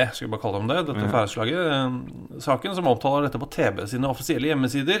TB, skal jeg bare kalle det dette færøyslaget. Saken som omtaler dette på TB sine offisielle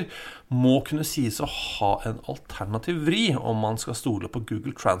hjemmesider må kunne sies å ha en alternativ vri om man skal stole på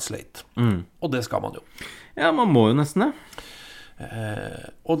Google Translate. Og det skal man jo. Ja, man må jo nesten det.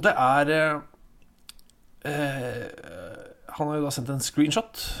 Og det han har jo da sendt en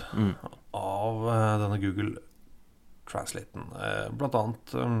screenshot av denne Google Translaten. Blant annet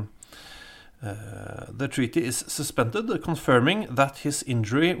The treaty is suspended, confirming that his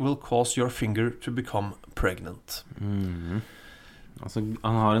injury will cause your finger to become pregnant. Altså,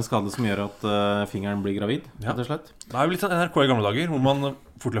 han har en skade som gjør at fingeren blir gravid, rett og slett. Det jo litt sånn NRK i gamle dager, hvor man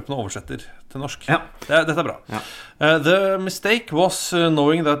fortløpende oversetter til norsk. Ja. Dette bra. Ja. The mistake was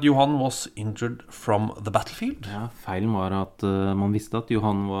knowing that Johan was injured from the battlefield. Ja, feilen var at man visste at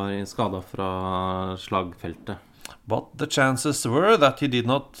Johan var skadet fra slagfeltet. But the chances were that he did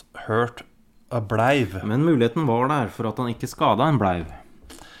not hurt Bleiv. Men muligheten var der for at han ikke skadet en Bleiv.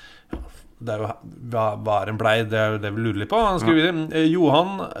 Det jo hva en Bleiv, det jo det vi lurer litt på. Han skriver videre.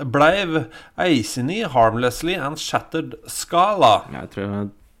 Johan Bleiv Eisini harmlessly and shattered Scala. Jeg tror jeg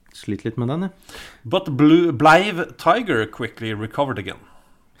sliter litt med den, But Bleiv Tiger quickly recovered again.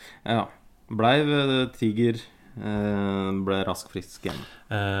 Ja, Bleiv Tiger ble rask frisk igjen.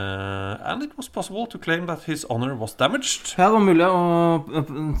 And it was possible to claim that his honor was damaged. Ja, det var mulig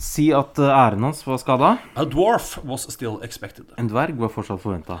å si at æren hans var skadet. A dwarf was still expected. En dverg var fortsatt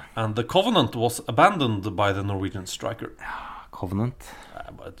forventet. And the Covenant was abandoned by the Norwegian striker. Ja, Covenant.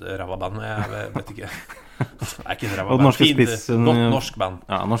 Det bare et ræva band, jeg vet ikke. Det ikke en ræva band. Godt norsk band.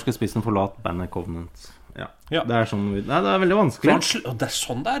 Ja, norske spissen forlat bandet Covenant. Ja. Det sånn, nei, det veldig vanskelig. Det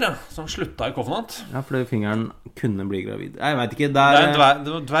sånn der, ja. Så han slutta i Covenant. Ja, fordi fingeren kunne bli gravid. Jeg vet ikke, det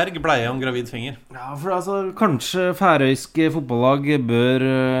en dverg bleie om gravid finger. Ja, for altså, kanskje færøyske fotballag bør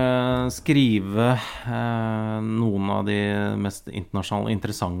skrive noen av de mest internasjonale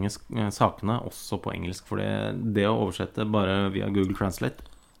interessante sakene også på engelsk, for det å oversette bare via Google Translate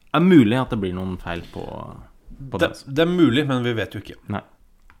mulig at det blir noen feil på det mulig, men vi vet jo ikke. Nei.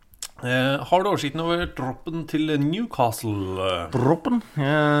 Har du oversikten over troppen til Newcastle? Troppen?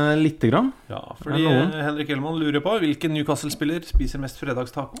 Lite grann. Ja, fordi Henrik Ellemann lurer på hvilken Newcastle-spiller spiser mest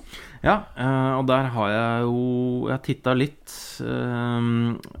fredagstaco? Ja, og der har jeg tittet litt.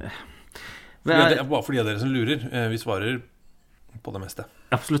 Bare fordi av dere som lurer, vi svarer på det meste.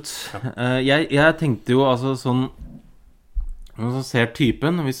 Absolutt. Ja. Jeg tenkte jo altså sånn, når man ser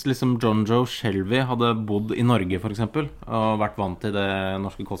typen, hvis liksom John Joe Shelby hadde bodd i Norge for eksempel, og vært vant til det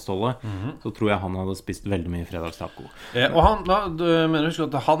norske kostholdet, så tror jeg han hadde spist veldig mye fredagstaco. Og han, du mener husk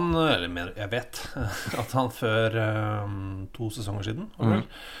at han, jeg vet at han før 2 sesonger siden,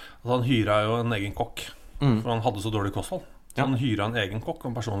 at han hyret jo en egen kokk, for han hadde så dårlig kosthold. Så han hyret en egen kokk og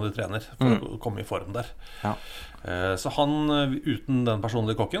en personlig trener for å komme i form der. Ja. Så han, uten den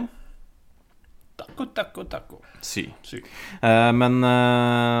personlige kokken, Taco. Syk.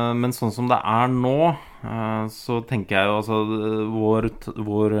 Men sånn som det nå, så tenker jeg jo altså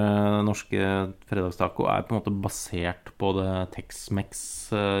vår norske fredagstaco på en måte basert på det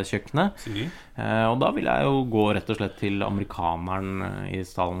Tex-Mex-kjøkkenet. Og da vil jeg jo gå rett og slett til amerikaneren i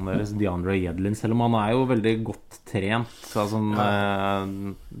stallen deres, DeAndre Yedlin, selv om han jo veldig godt trent. Altså,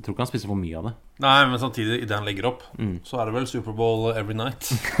 jeg tror ikke han spiser for mye av det. Nei, men samtidig, i det han legger opp, så det vel Superbowl every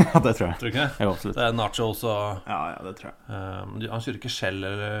night. Ja, det tror jeg. Tror du ikke? Ja, absolutt. Det nachos og... Ja, det tror jeg. Han kjører ikke skjell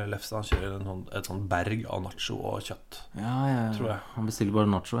eller lefse, han kjører et sånt berg av nacho og kjøtt. Ja, tror jeg. Han bestiller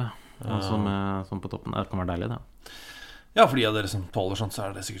bare nacho, som på toppen. Det kan være deilig, det. Ja, for de av dere som tåler sånt, så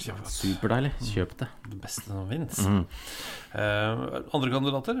det sikkert kjempegodt. Superdeilig, kjøp det. Det beste som finnes. Andre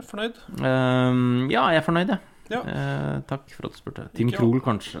kandidater, fornøyd? Ja, jeg fornøyd, ja. Takk for at du spurte. Tim Krul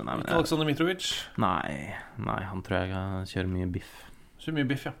kanskje. Ikke Aleksandr Mitrovic? Nei, han tror jeg kjører mye biff. Så mye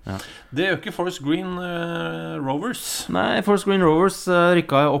biff, ja. Det gjør ikke Forest Green Rovers. Nei, Forest Green Rovers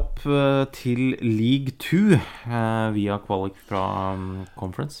rykket jo opp til League 2 via kvalik fra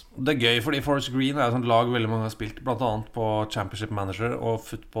Conference. Det gøy, fordi Forest Green et sånt lag veldig mange har spilt, blant annet på Championship Manager og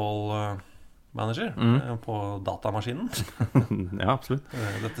Football Manager på datamaskinen. Ja, absolutt.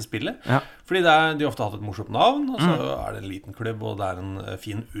 Dette spillet. Ja. Fordi de ofte har hatt et morsomt navn, og så det en liten klubb, og det en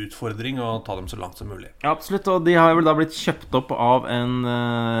fin utfordring å ta dem så langt som mulig. Ja, absolutt, og de har vel da blitt kjøpt opp av en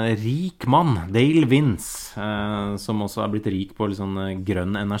rik mann, Dale Vince, som også blitt rik på litt sånn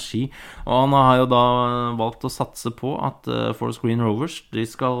grønn energi. Og han har jo da valgt å satse på at Forest Green Rovers, de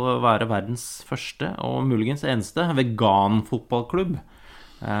skal være verdens første, og muligens eneste, veganfotballklubb.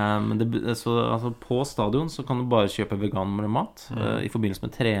 Men altså på stadion så kan du bare kjøpe veganmat i forbindelse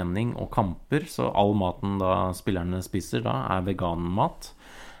med trening og kamper, så all maten da spillerne spiser da veganmat.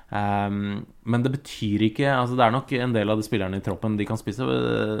 Men det betyr ikke, altså det nok en del av de spillerne i troppen, de kan spise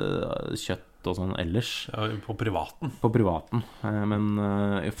kjøtt og sånn ellers. Ja, på privaten. På privaten, men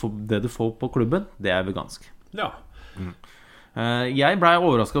det du får på klubben, det vegansk. Ja. Jeg ble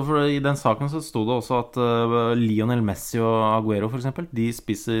overrasket, for i den saken så stod det også at Lionel Messi og Aguero for eksempel, de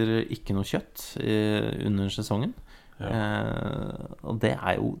spiser ikke noe kjøtt under sesongen. Og det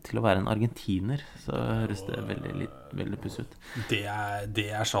jo til å være en argentiner, så høres det veldig puss ut. Det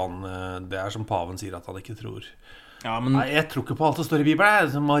sånn, det som paven sier at han ikke tror Nei, jeg tror ikke på alt det står i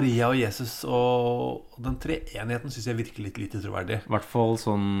Bibelen. Maria og Jesus og den treenigheten synes jeg virker litt lite troverdig. I hvert fall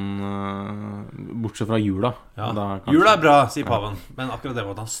sånn bortsett fra jula. Jula bra, sier paven. Men akkurat det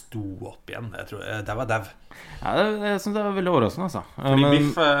var at han sto opp igjen. Jeg tror det var dev. Jeg synes det var veldig overraskende, altså. Fordi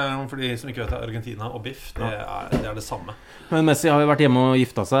biff, for de som ikke vet det, Argentina og biff, det er det samme. Men Messi har jo vært hjemme og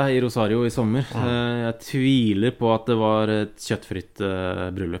gifta seg i Rosario i sommer. Jeg tviler på at det var et kjøttfritt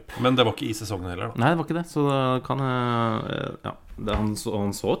bryllup. Men det var ikke i sesongen heller, da? Nei, det var ikke det. Så da kan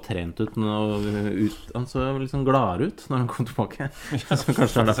han så trent ut, han så liksom glad ut når han kom tilbake. Så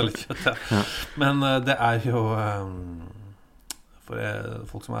kanskje det er litt kjøtt, ja. Men det er jo for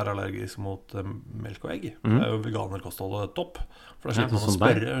folk som allergiske mot melk og egg. Det er jo veganerkostholdet topp. For da slipper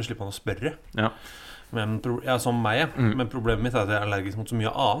man å spørre. Ja. Men, som meg. Men problemet mitt er at jeg er allergisk mot så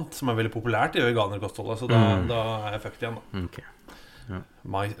mye annet som er veldig populært i veganerkostholdet. Så da er jeg fucked igjen, da. Okay.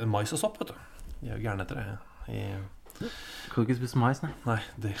 Mais og sopp, vet du. Jeg er jo gærne etter det. Kan du ikke spise mais, nei? Nei,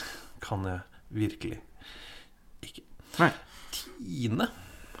 det kan jeg virkelig ikke. Nei. Tine.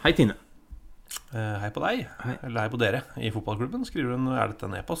 Hei, Tine. Hei på deg, eller hei på dere i fotballklubben. Skriver hun, er dette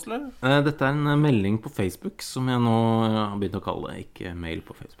en e-post, eller? Dette er en melding på Facebook, som jeg nå har begynt å kalle det, ikke mail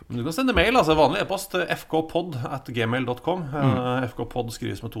på Facebook. Du kan sende mail, altså vanlig e-post, fkpod@gmail.com. fkpod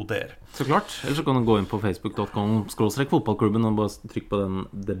skrives med 2 d-er. Så klart, eller så kan du gå inn på facebook.com/fotballklubben og bare trykke på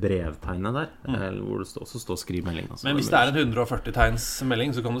det brevtegnet der, hvor det også står skriv melding. Altså. Men hvis det er en 140 tegns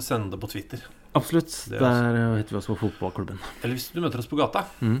melding, så kan du sende det på Twitter. Absolutt, der heter vi oss på fotballklubben. Eller hvis du møter oss på gata,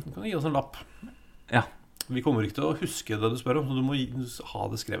 du kan gi oss en lapp. Ja. Vi kommer ikke til å huske det du spør om, så du må ha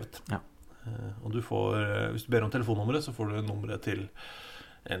det skrevet. Ja. Og du får, hvis du ber om telefonnummeret, så får du nummeret til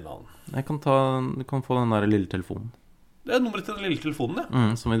en eller annen. Du kan få den der lille telefonen. Det er nummeret til den lille telefonen, ja.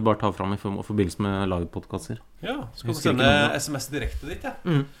 Som vi bare tar fram i forbindelse med livepodcaster. Ja, så kan du sende SMS direkte dit, ja.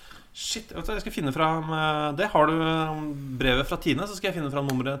 Shit, jeg skal finne fram det. Har du brevet fra Tine, så skal jeg finne fram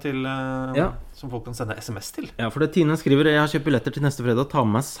nummeret til som folk kan sende SMS til. Ja, for det Tine skriver: jeg har kjøpt billetter til neste fredag. Ta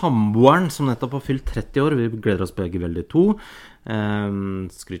med meg samboeren som nettopp har fylt 30 år. Vi gleder oss begge veldig 2.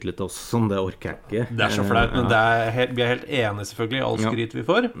 Skryt litt av oss som det orker jeg ikke. Det er så flaut, men vi er helt enige selvfølgelig i all skryt vi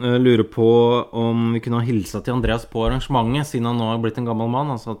får. Lurer på om vi kunne ha hilsa til Andreas på arrangementet, siden han nå har blitt en gammel mann,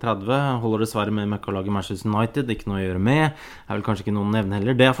 altså 30. Holder dessverre med møkkalaget Manchester United. Ikke noe å gjøre med. Er vel kanskje ikke noen nevne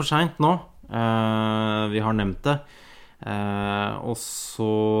heller. Det er for sent nå. Vi har nevnt det. Og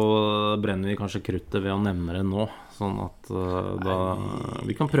så brenner vi kanskje kruttet ved å nevne det nå, sånn at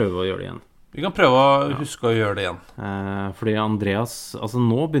vi kan prøve å gjøre det igjen. Vi kan prøve å huske å gjøre det igjen. Fordi Andreas, altså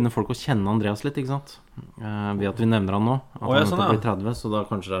nå begynner folk å kjenne Andreas litt, ikke sant? Ved at vi nevner han nå. At han nettopp blir 30, så da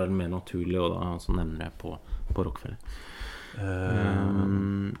kanskje det er mer naturlig, og da så nevner jeg på Rockefeller.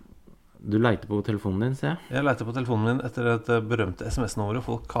 Du leiter på telefonen din, ser jeg. Jeg leiter på telefonen min etter et berømte SMS-nummer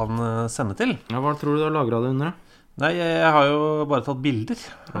folk kan sende til. Ja, hva tror du har lagret det under? Nei, jeg har jo bare tatt bilder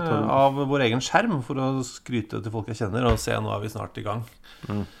av vår egen skjerm for å skryte til folk jeg kjenner, og se, nå er vi snart i gang.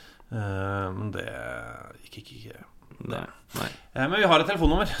 Men det gikk ikke. Nei. Men vi har et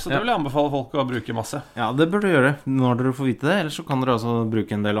telefonnummer, så det vil jeg anbefale folk å bruke masse. Ja, det bør du gjøre når dere får vite det. Eller så kan dere også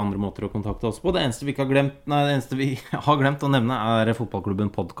bruke en del andre måter å kontakte oss på. Det eneste vi har glemt å nevne er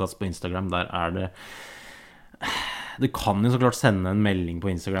Fotballklubben podcast på Instagram. Der er det. Du kan jo så klart sende en melding på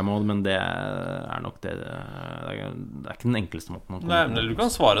Instagram også, men det er nok det er ikke den enkleste måten. Nei, men du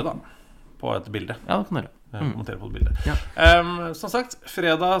kan svare da på et bilde. Ja, det kan dere. Montere på et bilde. Ja. Som sagt,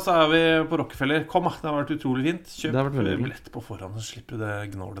 fredag så er vi på Rockefeller. Kom, det har vært utrolig fint. Kjøp billett på forhånd, så slipper du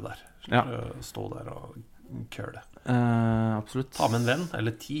det gnålet der. Slipper å stå der og køle. Absolutt. Ta med en venn,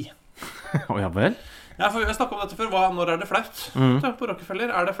 eller 10. Ja vel? Ja, for vi har snakket om dette før. Når er det flaut på Rockefeller?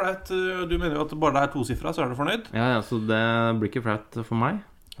 Er det flaut? Du mener jo at bare det er 2-sifra, så er du fornøyd? Ja, så det blir ikke flaut for meg.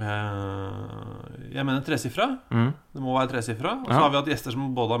 Jeg mener 3-sifra. Det må være 3-sifra. Og så har vi hatt gjester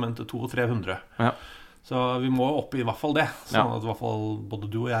som både har ment 200 og 300. Ja. Så vi må opp i hvert fall det. Sånn at i hvert fall både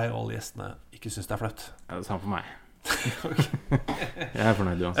du og jeg og alle gjestene ikke synes det er flaut. Ja, det er samme for meg. Jeg er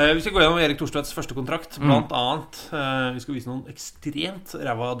fornøyd uansett. Vi skal gå gjennom Erik Thorstvedts første kontrakt. Blant annet vi skal vise noen ekstremt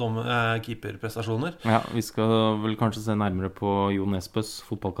ræva keeperprestasjoner. Ja, vi skal vel kanskje se nærmere på Jo Nesbøs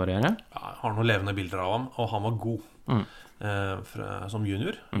fotballkarriere. Ja, jeg har noen levende bilder av ham, og han var god som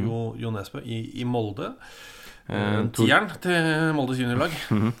junior. Jo Nesbø i Molde. Tieren til Moldes juniorlag.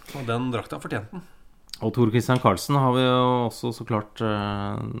 Og den drakta fortjente den. Og Tor Christian Karlsen har vi jo også så klart.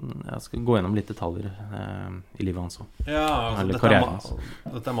 Jeg skal gå gjennom litt detaljer i livet hans. Ja, altså,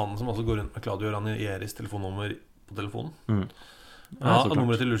 dette er mannen som også går rundt med Claudio Ranieris telefonnummer på telefonen. Han har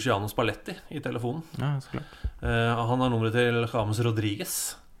nummeret til Luciano Spalletti i telefonen. Ja, så klart. Han har nummeret til James Rodriguez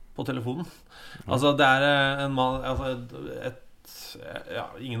på telefonen. Altså det er en mann, altså et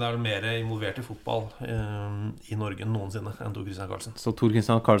ingen er mer involvert i fotball i Norge enn noensinne enn Tor Christian Karlsen. Så Tor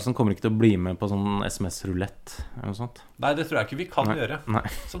Christian Karlsen kommer ikke til å bli med på sånn SMS-rulett eller noe sånt? Nei, det tror jeg ikke vi kan gjøre. Nei.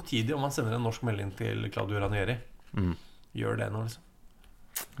 Samtidig om man sender en norsk melding til Claudio Ranieri, gjør det nå liksom.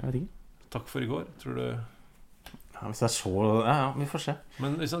 Jeg vet ikke. Takk for i går, tror du? Hvis det så... Ja, vi får se.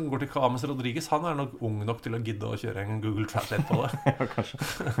 Men hvis han går til James Rodriguez, han er nok ung nok til å gidde å kjøre en Google Translate på det. Ja, kanskje.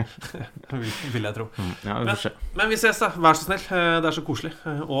 Vil jeg tro. Ja, vi får se. Men vi ses da, vær så snill. Det er så koselig.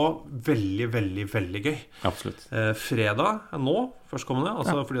 Og veldig, veldig, veldig gøy. Absolutt. Fredag nå, førstkommende,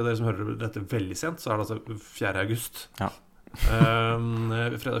 altså for de av dere som hører dette veldig sent, så er det altså 4. august. Ja.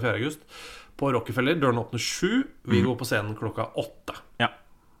 Fredag 4. august. På Rockefeller, døren åpner 7. Vi går på scenen klokka 8. Ja.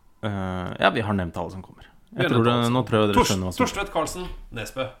 Ja, vi har nevnt alle som kommer. Jeg tror det, nå prøver dere å skjønne hva som... Torstvedt, Karlsen,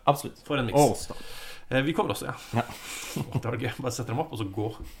 Nesbø. Absolutt. For en mix. Vi kommer også, ja. Det var gøy. Bare setter dem opp, og så gå.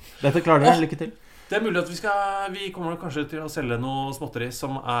 Dette klarer dere. Lykke til. Det er mulig at vi kommer kanskje til å selge noe småtteri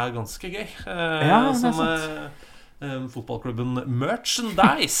som er ganske gøy. Ja, det er sant. Fotballklubben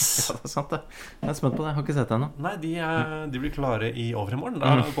Merchandise. Ja, det er sant det. Jeg er spent på det, jeg har ikke sett det ennå. Nei, de blir klare i overmorgen.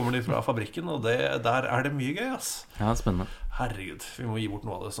 Da kommer de fra fabrikken, og der er det mye gøy, ass. Ja, spennende. Herregud, vi må gi bort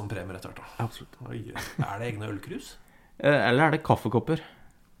noe av det som premie etter hvert. Absolutt. Er det egne ølkrus? Eller er det kaffekopper?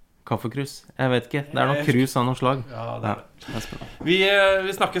 Kaffekrus? Jeg vet ikke. Det er noen krus av noe slag. Ja, det er spennende. Vi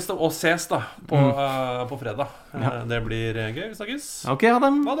snakkes da, og ses da på fredag. Det blir gøy, vi snakkes. Ok, ha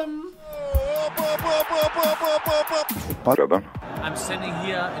dem. Ha dem. I'm sitting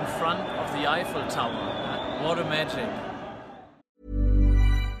here in front of the Eiffel Tower. What a magic.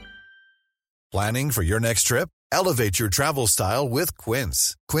 Planning for your next trip? Elevate your travel style with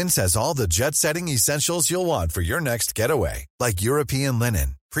Quince. Quince has all the jet-setting essentials you'll want for your next getaway, like European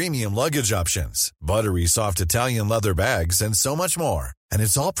linen, premium luggage options, buttery soft Italian leather bags, and so much more. And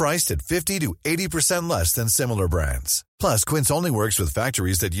it's all priced at 50 to 80% less than similar brands. Plus, Quince only works with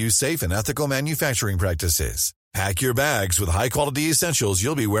factories that use safe and ethical manufacturing practices. Pack your bags with high-quality essentials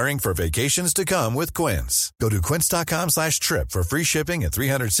you'll be wearing for vacations to come with Quince. Go to quince.com/trip for free shipping and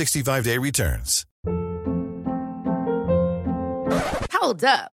 365-day returns. Hold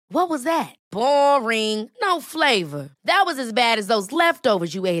up. What was that? Boring. No flavor. That was as bad as those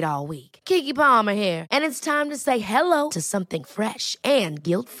leftovers you ate all week. Keke Palmer here, and it's time to say hello to something fresh and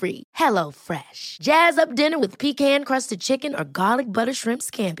guilt-free. Hello Fresh. Jazz up dinner with pecan-crusted chicken or garlic butter shrimp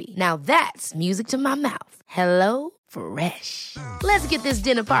scampi. Now that's music to my mouth. Hello Fresh. Let's get this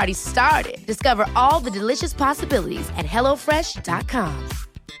dinner party started. Discover all the delicious possibilities at HelloFresh.com.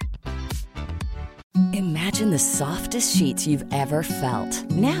 Imagine the softest sheets you've ever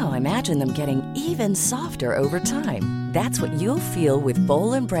felt. Now imagine them getting even softer over time. That's what you'll feel with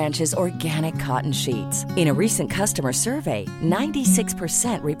Boll & Branch's organic cotton sheets. In a recent customer survey,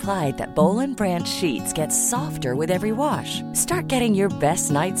 96% replied that Boll & Branch sheets get softer with every wash. Start getting your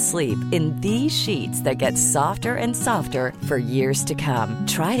best night's sleep in these sheets that get softer and softer for years to come.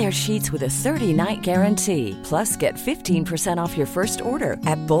 Try their sheets with a 30-night guarantee. Plus, get 15% off your first order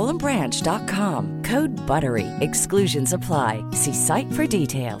at bollandbranch.com. Code BUTTERY. Exclusions apply. See site for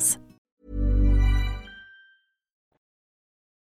details.